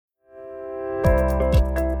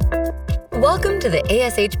Welcome to the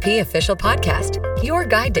ASHP Official Podcast, your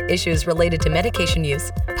guide to issues related to medication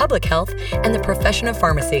use, public health, and the profession of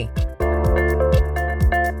pharmacy.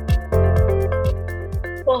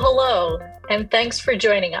 Well, hello, and thanks for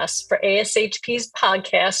joining us for ASHP's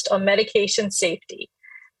podcast on medication safety,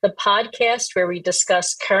 the podcast where we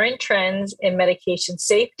discuss current trends in medication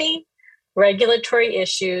safety, regulatory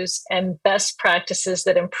issues, and best practices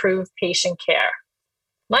that improve patient care.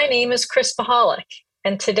 My name is Chris Pahalik,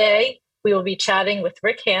 and today we will be chatting with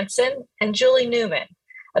Rick Hansen and Julie Newman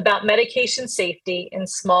about medication safety in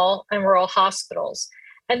small and rural hospitals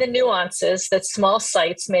and the nuances that small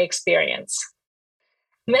sites may experience.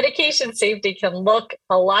 Medication safety can look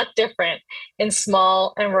a lot different in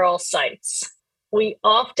small and rural sites. We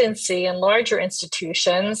often see in larger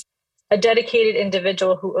institutions a dedicated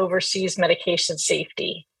individual who oversees medication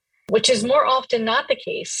safety, which is more often not the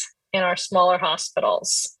case in our smaller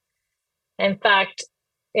hospitals. In fact,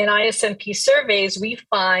 in ISMP surveys, we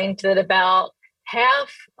find that about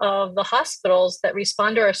half of the hospitals that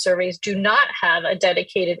respond to our surveys do not have a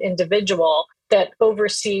dedicated individual that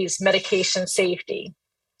oversees medication safety.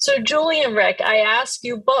 So Julie and Rick, I ask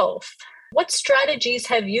you both, what strategies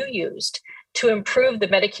have you used to improve the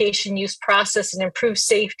medication use process and improve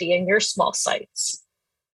safety in your small sites?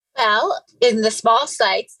 Well, in the small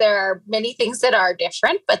sites, there are many things that are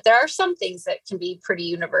different, but there are some things that can be pretty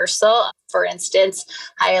universal. For instance,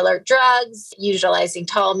 high alert drugs, utilizing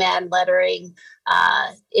tall man lettering,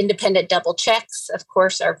 independent double checks, of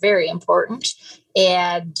course, are very important,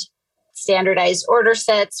 and standardized order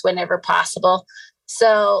sets whenever possible.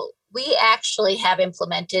 So we actually have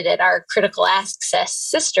implemented at our critical access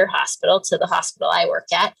sister hospital to the hospital I work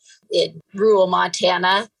at in rural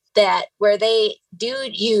Montana, that where they do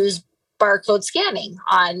use barcode scanning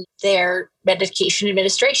on their medication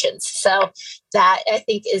administrations. So that I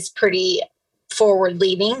think is pretty forward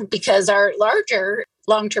leaning, because our larger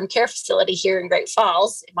long-term care facility here in Great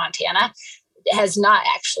Falls, Montana, has not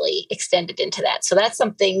actually extended into that. So that's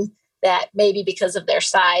something that maybe because of their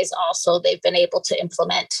size also they've been able to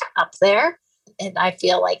implement up there. And I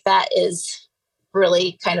feel like that is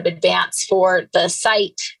really kind of advanced for the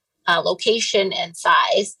site location and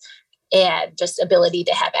size, and just ability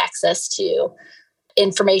to have access to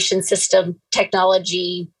information system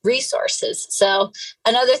technology resources. So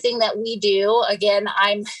another thing that we do, again,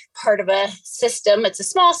 I'm part of a system. It's a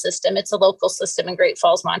small system. It's a local system in Great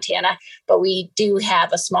Falls, Montana, but we do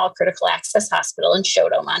have a small critical access hospital in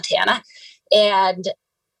Choteau, Montana. And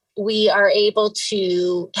we are able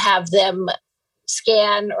to have them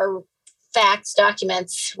scan or fax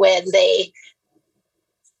documents when they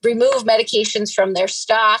remove medications from their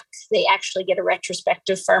stock. They actually get a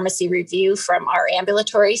retrospective pharmacy review from our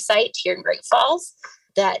ambulatory site here in Great Falls.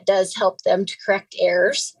 That does help them to correct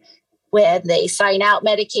errors. When they sign out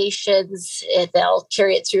medications, they'll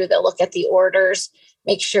carry it through, they'll look at the orders,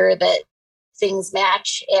 make sure that things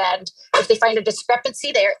match. And if they find a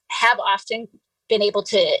discrepancy, they have often been able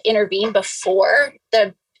to intervene before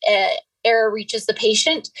the error reaches the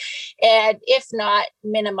patient. And if not,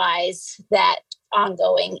 minimize that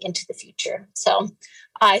ongoing into the future. So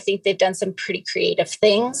I think they've done some pretty creative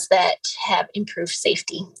things that have improved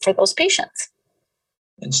safety for those patients.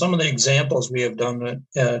 And some of the examples we have done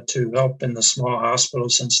to help in the small hospital,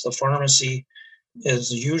 since the pharmacy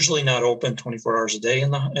is usually not open 24 hours a day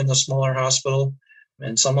in the smaller hospital,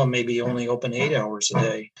 and some of them may be only open 8 hours a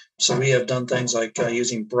day. So we have done things like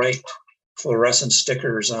using bright fluorescent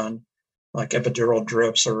stickers on like epidural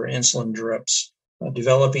drips or insulin drips.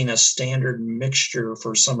 Developing a standard mixture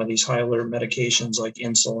for some of these high alert medications like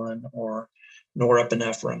insulin or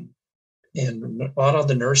norepinephrine. And a lot of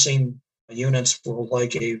the nursing units will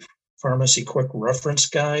like a pharmacy quick reference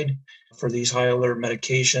guide for these high alert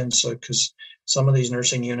medications, because some of these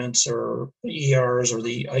nursing units or ERs or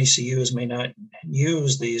the ICUs may not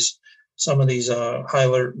use some of these high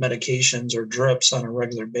alert medications or drips on a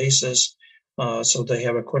regular basis. So they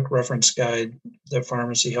have a quick reference guide that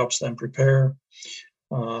pharmacy helps them prepare,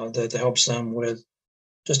 that helps them with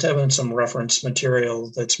just having some reference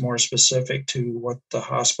material that's more specific to what the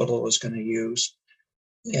hospital is going to use.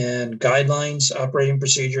 And guidelines, operating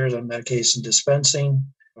procedures on medication dispensing,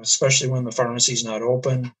 especially when the pharmacy is not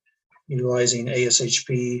open, utilizing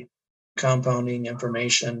ASHP, compounding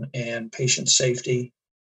information, and patient safety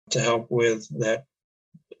to help with that,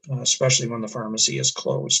 especially when the pharmacy is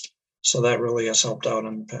closed. So that really has helped out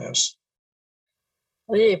in the past.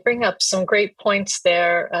 Well, you bring up some great points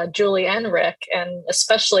there, Julie and Rick, and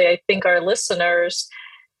especially I think our listeners,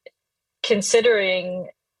 considering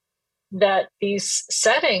that these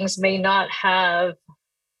settings may not have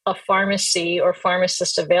a pharmacy or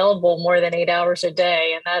pharmacist available more than 8 hours a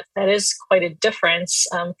day. And that is quite a difference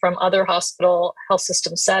from other hospital health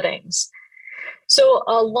system settings. So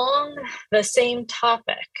along the same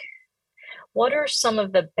topic, what are some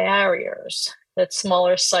of the barriers that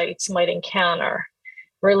smaller sites might encounter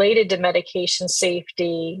related to medication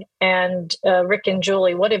safety? And Rick and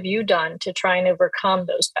Julie, what have you done to try and overcome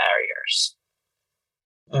those barriers?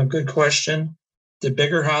 Good question. The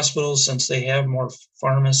bigger hospitals, since they have more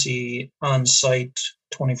pharmacy on site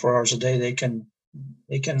 24 hours a day, they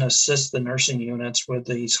can assist the nursing units with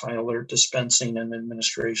these high alert dispensing and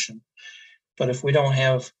administration. But if we don't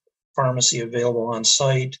have pharmacy available on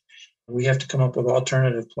site, we have to come up with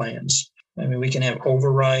alternative plans. I mean, we can have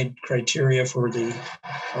override criteria for the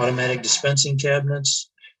automatic dispensing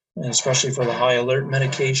cabinets, and especially for the high alert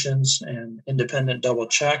medications and independent double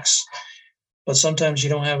checks. But sometimes you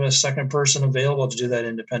don't have a second person available to do that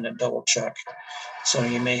independent double check. So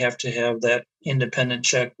you may have to have that independent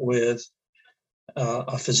check with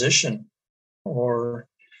a physician or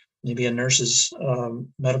maybe a nurse's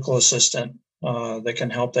medical assistant that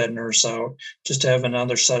can help that nurse out, just to have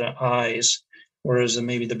another set of eyes, whereas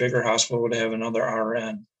maybe the bigger hospital would have another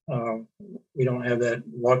RN. We don't have that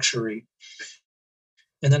luxury.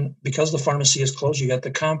 And then because the pharmacy is closed, you got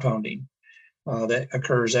the compounding that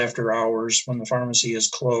occurs after hours when the pharmacy is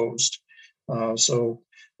closed. So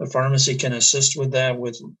the pharmacy can assist with that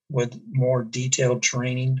with more detailed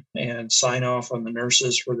training and sign off on the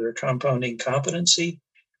nurses for their compounding competency,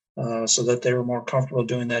 so that they were more comfortable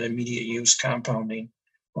doing that immediate use compounding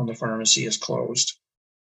when the pharmacy is closed.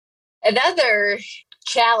 Another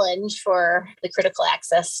challenge for the critical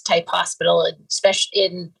access type hospital, especially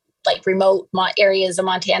in like remote areas of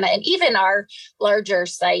Montana, and even our larger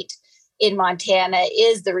site in Montana,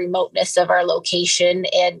 is the remoteness of our location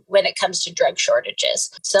and when it comes to drug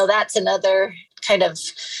shortages. So that's another kind of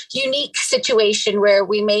unique situation where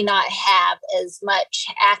we may not have as much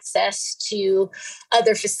access to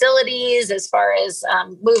other facilities as far as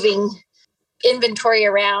moving inventory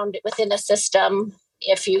around within a system.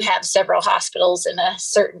 If you have several hospitals in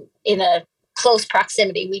a close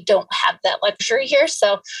proximity, we don't have that luxury here.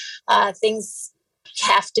 So things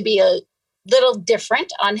have to be a little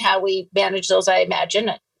different on how we manage those, I imagine,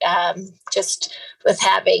 just with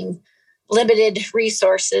having limited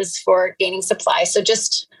resources for gaining supply. So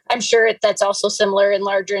I'm sure that's also similar in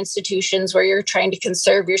larger institutions where you're trying to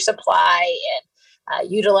conserve your supply and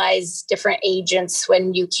utilize different agents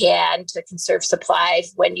when you can to conserve supply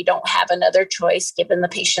when you don't have another choice given the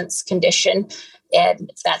patient's condition. And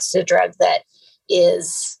if that's the drug that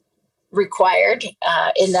is required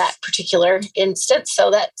in that particular instance. So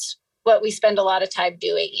that's what we spend a lot of time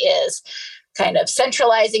doing, is kind of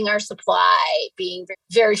centralizing our supply, being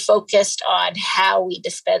very focused on how we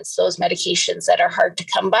dispense those medications that are hard to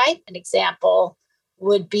come by. An example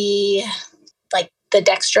would be like the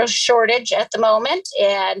dextrose shortage at the moment,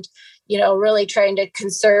 and, really trying to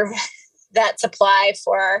conserve that supply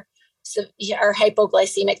for our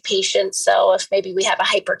hypoglycemic patients. So if maybe we have a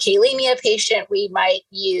hyperkalemia patient, we might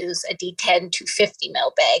use a D10 to 50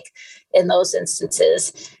 ml bag in those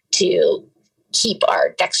instances to keep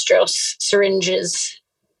our dextrose syringes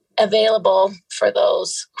available for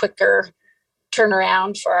those quicker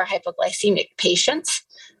turnaround for our hypoglycemic patients.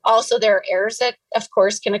 Also, there are errors that, of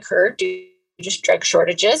course, can occur due to just drug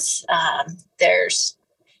shortages. There's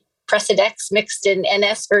Precedex mixed in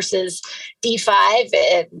NS versus D5,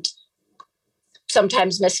 and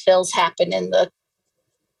sometimes misfills happen in the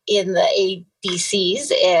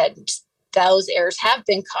ADCs, and those errors have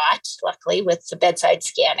been caught, luckily, with the bedside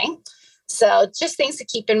scanning. So just things to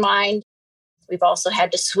keep in mind. We've also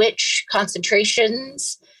had to switch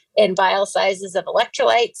concentrations and vial sizes of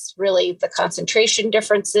electrolytes. Really, the concentration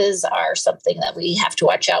differences are something that we have to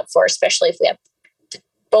watch out for, especially if we have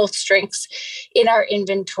both strengths in our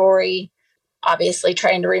inventory. Obviously,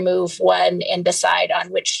 trying to remove one and decide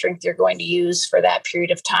on which strength you're going to use for that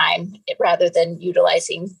period of time, rather than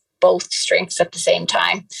utilizing both strengths at the same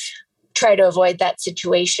time. Try to avoid that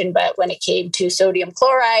situation. But when it came to sodium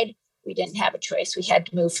chloride, we didn't have a choice. We had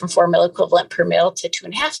to move from 4 milliequivalent per mil to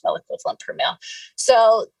 2.5 milliequivalent per mil.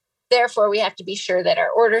 So therefore, we have to be sure that our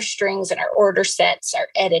order strings and our order sets are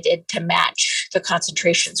edited to match the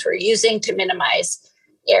concentrations we're using to minimize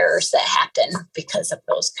errors that happen because of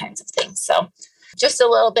those kinds of things. So just a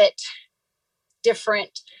little bit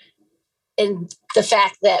different in the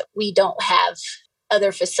fact that we don't have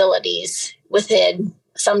other facilities within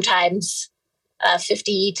sometimes a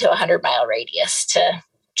 50 to 100 mile radius to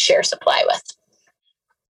share supply with.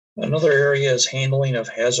 Another area is handling of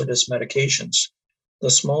hazardous medications.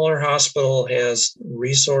 The smaller hospital has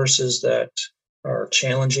resources that are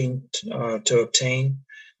challenging to obtain.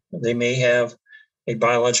 They may have a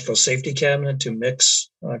biological safety cabinet to mix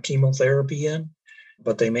chemotherapy in,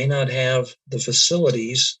 but they may not have the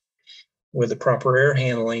facilities with the proper air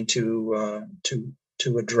handling to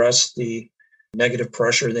address the negative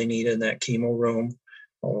pressure they need in that chemo room,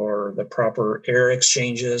 or the proper air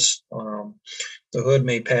exchanges. The hood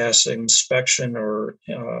may pass inspection or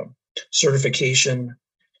certification,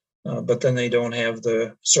 but then they don't have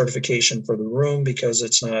the certification for the room because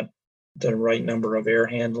it's not the right number of air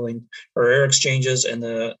handling or air exchanges and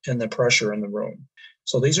the pressure in the room.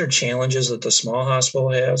 So these are challenges that the small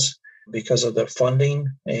hospital has because of the funding,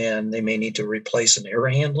 and they may need to replace an air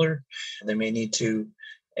handler. They may need to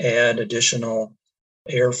add additional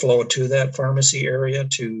airflow to that pharmacy area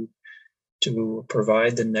to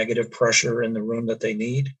provide the negative pressure in the room that they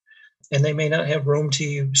need. And they may not have room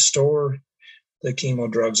to store the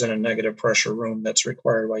chemo drugs in a negative pressure room that's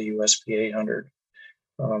required by USP 800.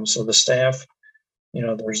 So the staff,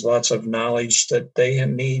 there's lots of knowledge that they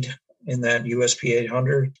need in that USP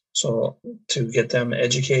 800. So to get them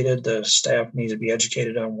educated, the staff needs to be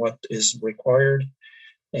educated on what is required.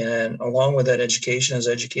 And along with that education is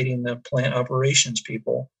educating the plant operations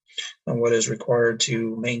people on what is required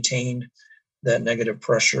to maintain that negative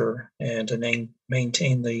pressure and to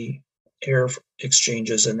maintain the air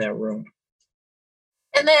exchanges in that room.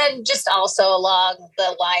 And then just also along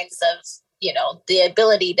the lines of, the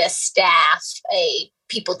ability to staff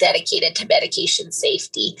people dedicated to medication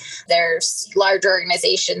safety. There's large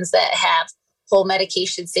organizations that have whole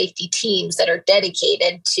medication safety teams that are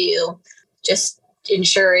dedicated to just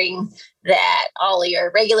ensuring that all of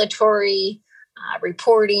your regulatory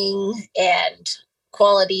reporting and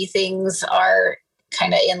quality things are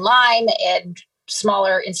kind of in line, and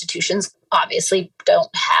smaller institutions obviously don't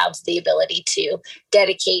have the ability to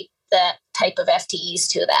dedicate that type of FTEs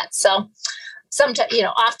to that. So sometimes,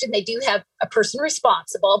 often they do have a person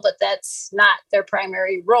responsible, but that's not their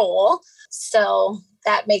primary role. So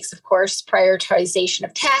that makes, of course, prioritization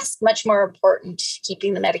of tasks much more important,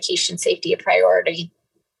 keeping the medication safety a priority.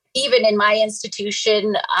 Even in my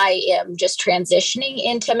institution, I am just transitioning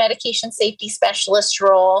into medication safety specialist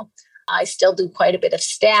role. I still do quite a bit of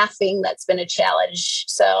staffing. That's been a challenge.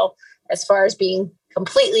 So as far as being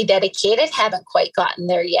completely dedicated, haven't quite gotten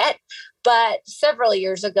there yet. But several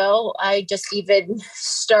years ago, I just even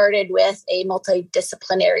started with a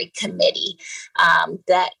multidisciplinary committee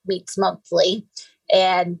that meets monthly,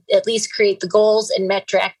 and at least create the goals and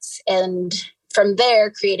metrics. And from there,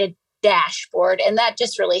 create a dashboard. And that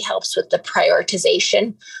just really helps with the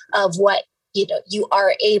prioritization of what you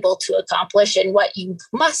are able to accomplish and what you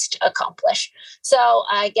must accomplish. So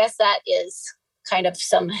I guess that is kind of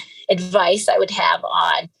some advice I would have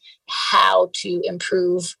on how to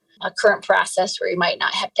improve a current process where you might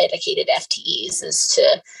not have dedicated FTEs.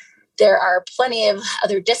 There are plenty of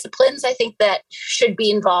other disciplines, I think, that should be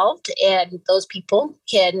involved, and those people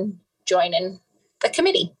can join in the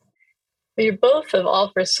committee. You both have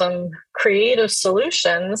offered some creative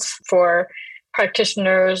solutions for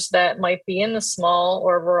practitioners that might be in the small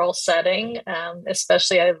or rural setting.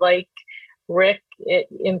 Especially, I like Rick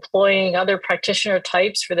employing other practitioner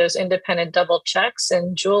types for those independent double checks.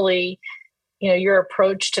 And Julie, your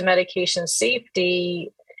approach to medication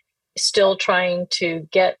safety, still trying to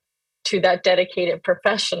get to that dedicated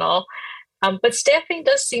professional. But staffing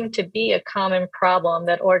does seem to be a common problem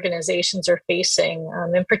that organizations are facing.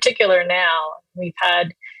 In particular now, we've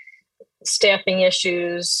had staffing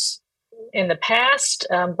issues in the past,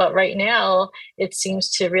 but right now it seems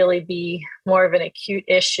to really be more of an acute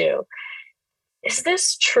issue. Is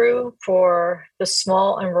this true for the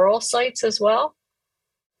small and rural sites as well?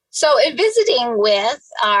 So in visiting with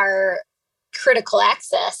our critical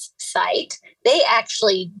access site, they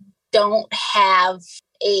actually don't have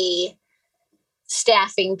a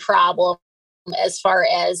staffing problem as far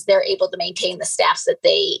as they're able to maintain the staffs that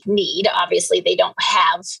they need. Obviously, they don't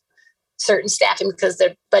have certain staffing because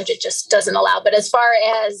their budget just doesn't allow. But as far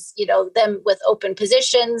as, them with open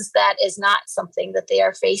positions, that is not something that they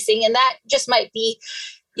are facing. And that just might be,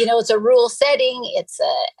 it's a rural setting. It's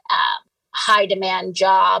a high demand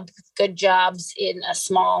job, good jobs in a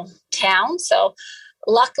small town. So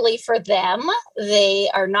luckily for them, they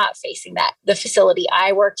are not facing that. The facility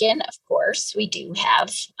I work in, of course, we do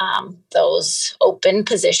have those open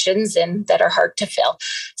positions and that are hard to fill.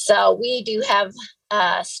 So we do have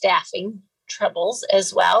staffing troubles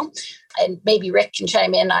as well. And maybe Rick can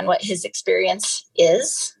chime in on what his experience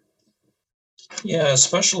is. Yeah,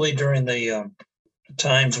 especially during the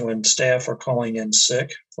times when staff are calling in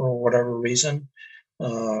sick for whatever reason.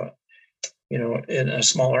 In a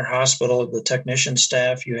smaller hospital, the technician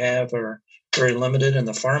staff you have are very limited, and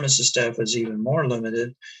the pharmacist staff is even more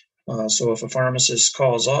limited. So if a pharmacist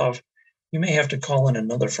calls off, you may have to call in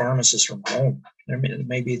another pharmacist from home. There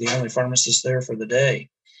may be the only pharmacist there for the day.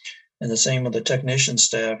 And the same with the technician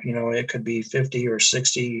staff. It could be 50 or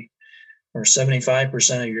 60 or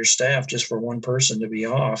 75% of your staff just for one person to be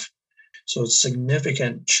off. So it's a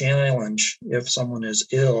significant challenge if someone is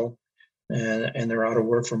ill and they're out of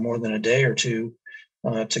work for more than a day or two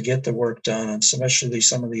to get the work done, and especially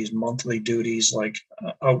some of these monthly duties like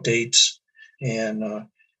outdates and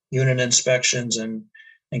unit inspections and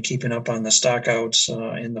keeping up on the stockouts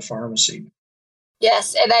in the pharmacy.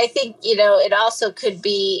 Yes, and I think, it also could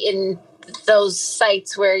be in those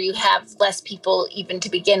sites where you have less people even to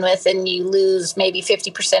begin with, and you lose maybe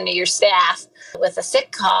 50% of your staff with a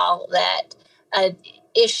sick call. That an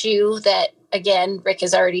issue that, again, Rick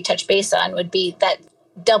has already touched base on would be that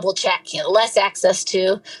double check, less access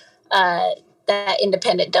to that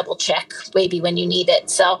independent double check maybe when you need it.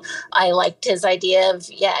 So I liked his idea of,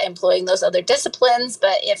 employing those other disciplines.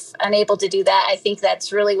 But if unable to do that, I think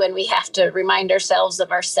that's really when we have to remind ourselves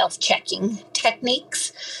of our self-checking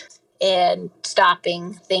techniques and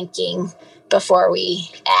stopping, thinking before we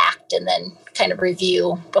act, and then kind of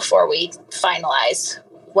review before we finalize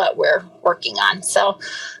what we're working on. So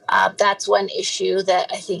that's one issue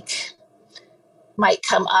that I think might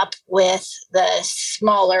come up with the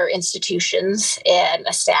smaller institutions and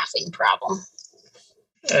a staffing problem.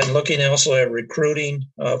 And looking also at recruiting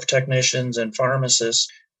of technicians and pharmacists,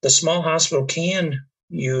 the small hospital can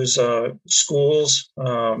use schools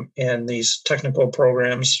and these technical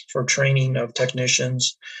programs for training of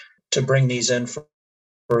technicians to bring these in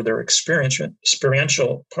for their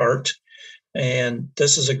experiential part. And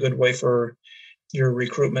this is a good way for your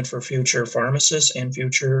recruitment for future pharmacists and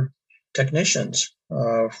future technicians.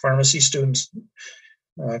 Pharmacy students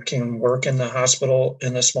can work in the hospital,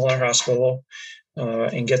 in the smaller hospital,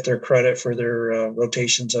 and get their credit for their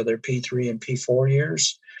rotations of their P3 and P4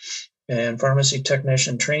 years. And pharmacy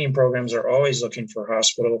technician training programs are always looking for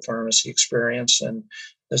hospital pharmacy experience. And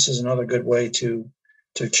this is another good way to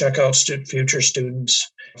check out future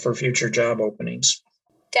students for future job openings.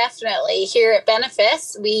 Definitely. Here at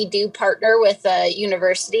Benefice, we do partner with a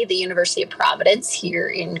university, the University of Providence here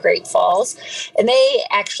in Great Falls, and they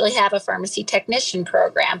actually have a pharmacy technician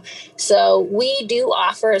program. So we do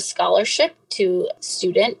offer a scholarship to a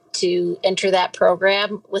student to enter that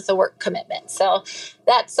program with a work commitment. So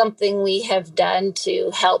that's something we have done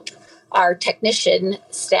to help our technician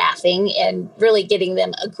staffing and really getting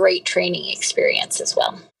them a great training experience as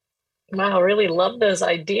well. Wow, I really love those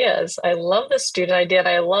ideas. I love the student idea, and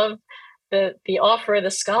I love the offer of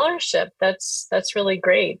the scholarship. That's really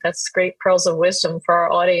great. That's great pearls of wisdom for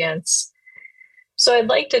our audience. So I'd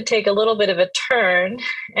like to take a little bit of a turn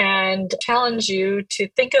and challenge you to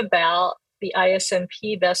think about the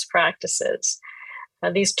ISMP best practices.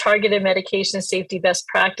 These targeted medication safety best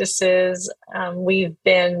practices, we've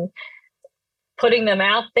been putting them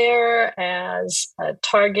out there as a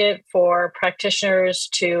target for practitioners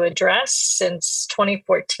to address since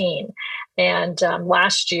 2014. And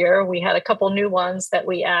last year, we had a couple new ones that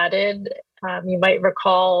we added. You might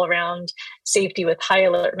recall around safety with high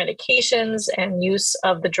alert medications and use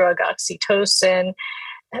of the drug oxytocin.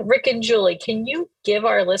 Rick and Julie, can you give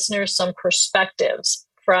our listeners some perspectives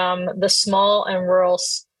from the small and rural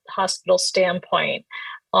hospital standpoint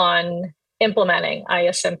on implementing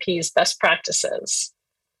ISMP's best practices?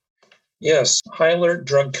 Yes, high alert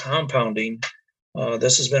drug compounding.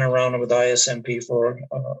 This has been around with ISMP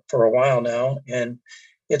for a while now, and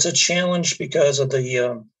it's a challenge because of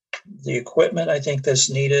the equipment I think that's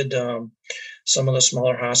needed. Some of the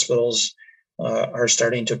smaller hospitals are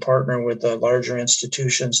starting to partner with the larger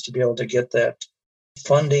institutions to be able to get that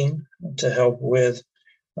funding to help with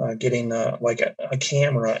getting like a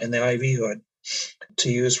camera in the IV hood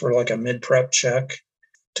to use for like a mid-prep check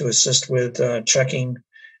to assist with checking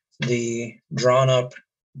the drawn up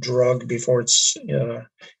drug before it's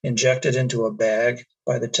injected into a bag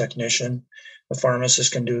by the technician. The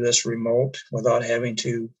pharmacist can do this remote without having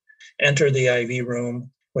to enter the IV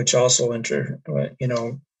room, which also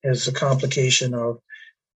is a complication of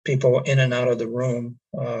people in and out of the room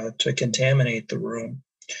to contaminate the room.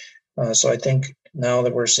 So I think now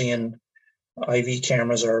that we're seeing IV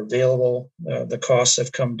cameras are available, the costs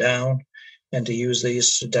have come down, and to use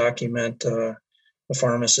these to document the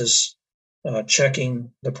pharmacist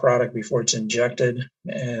checking the product before it's injected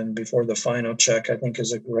and before the final check, I think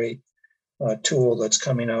is a great tool that's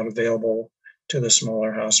coming out available to the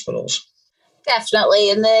smaller hospitals. Definitely.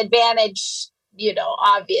 And the advantage,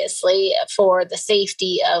 obviously for the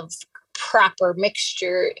safety of proper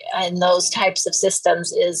mixture and those types of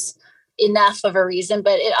systems is enough of a reason,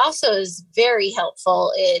 but it also is very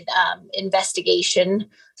helpful in investigation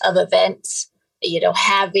of events,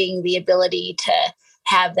 having the ability to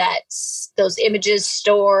have those images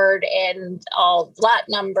stored and all lot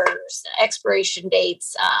numbers, expiration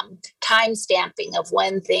dates, time stamping of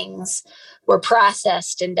when things were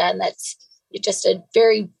processed and done. That's just a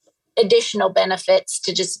very additional benefits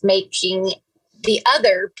to just making the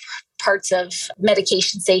other parts of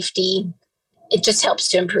medication safety. It just helps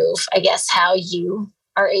to improve, I guess, how you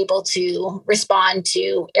are able to respond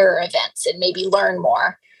to error events and maybe learn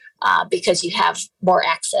more because you have more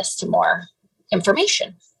access to more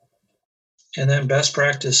information. And then best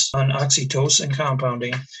practice on oxytocin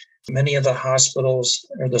compounding. Many of the hospitals,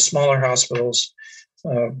 or the smaller hospitals,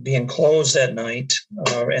 being closed at night,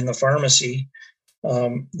 and the pharmacy,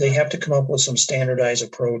 they have to come up with some standardized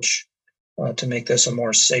approach to make this a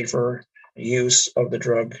more safer use of the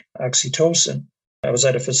drug oxytocin. I was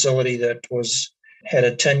at a facility that had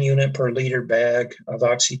a 10 unit per liter bag of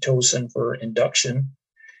oxytocin for induction.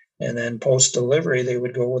 And then post-delivery, they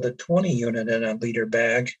would go with a 20 unit in a liter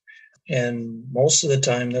bag. And most of the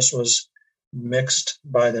time, this was mixed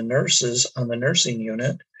by the nurses on the nursing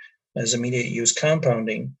unit as immediate use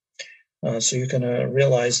compounding. So you can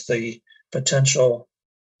realize the potential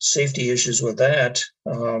safety issues with that.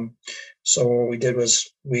 So what we did was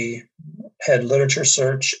we had literature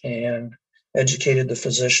search and educated the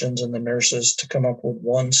physicians and the nurses to come up with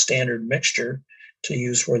one standard mixture to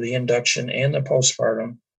use for the induction and the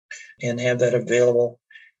postpartum, and have that available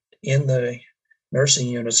in the nursing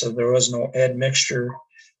unit, so there was no admixture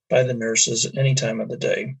by the nurses at any time of the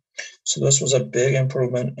day. So this was a big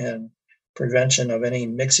improvement in prevention of any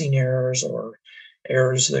mixing errors or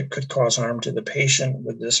errors that could cause harm to the patient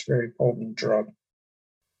with this very potent drug.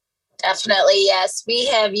 Definitely, yes. We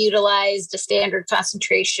have utilized a standard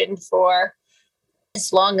concentration for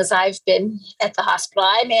as long as I've been at the hospital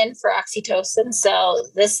I'm in for oxytocin. So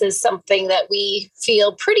this is something that we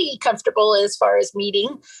feel pretty comfortable as far as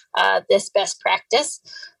meeting this best practice.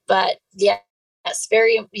 But yes,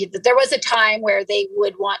 there was a time where they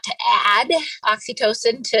would want to add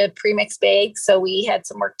oxytocin to premix bags. So we had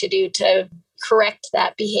some work to do to correct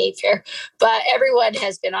that behavior. But everyone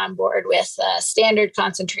has been on board with standard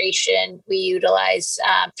concentration. We utilize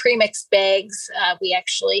premixed bags. We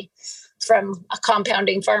actually from a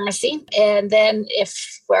compounding pharmacy. And then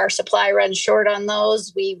if our supply runs short on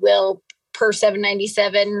those, we will, per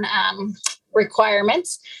 797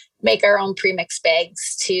 requirements, make our own premix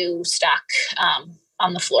bags to stock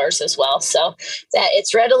on the floors as well. So that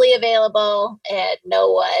it's readily available and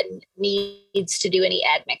no one needs to do any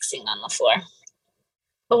admixing on the floor.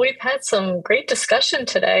 Well, we've had some great discussion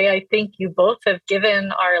today. I think you both have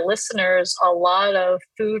given our listeners a lot of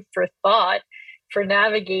food for thought for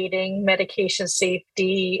navigating medication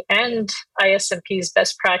safety and ISMP's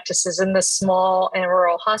best practices in the small and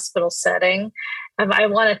rural hospital setting. I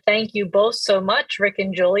want to thank you both so much, Rick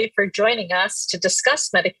and Julie, for joining us to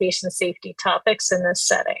discuss medication safety topics in this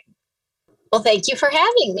setting. Well, thank you for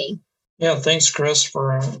having me. Yeah, thanks, Chris,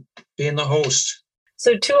 for being the host.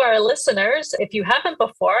 So to our listeners, if you haven't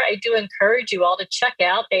before, I do encourage you all to check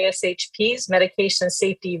out ASHP's medication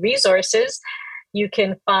safety resources. You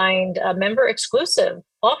can find member-exclusive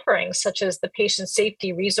offerings such as the Patient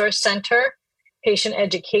Safety Resource Center, patient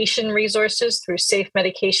education resources through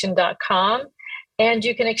safemedication.com, and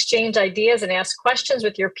you can exchange ideas and ask questions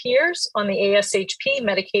with your peers on the ASHP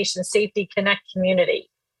Medication Safety Connect community.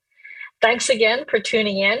 Thanks again for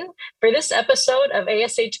tuning in for this episode of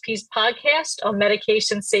ASHP's podcast on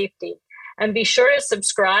medication safety. And be sure to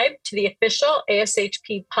subscribe to the official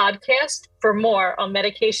ASHP podcast for more on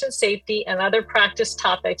medication safety and other practice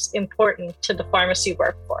topics important to the pharmacy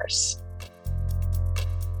workforce.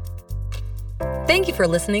 Thank you for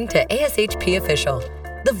listening to ASHP Official,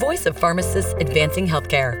 the voice of pharmacists advancing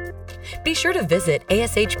healthcare. Be sure to visit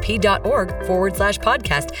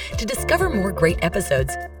ashp.org/podcast to discover more great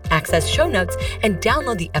episodes, access show notes, and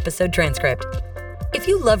download the episode transcript. If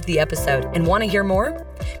you loved the episode and want to hear more,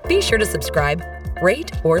 be sure to subscribe, rate,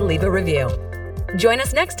 or leave a review. Join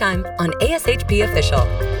us next time on ASHP Official.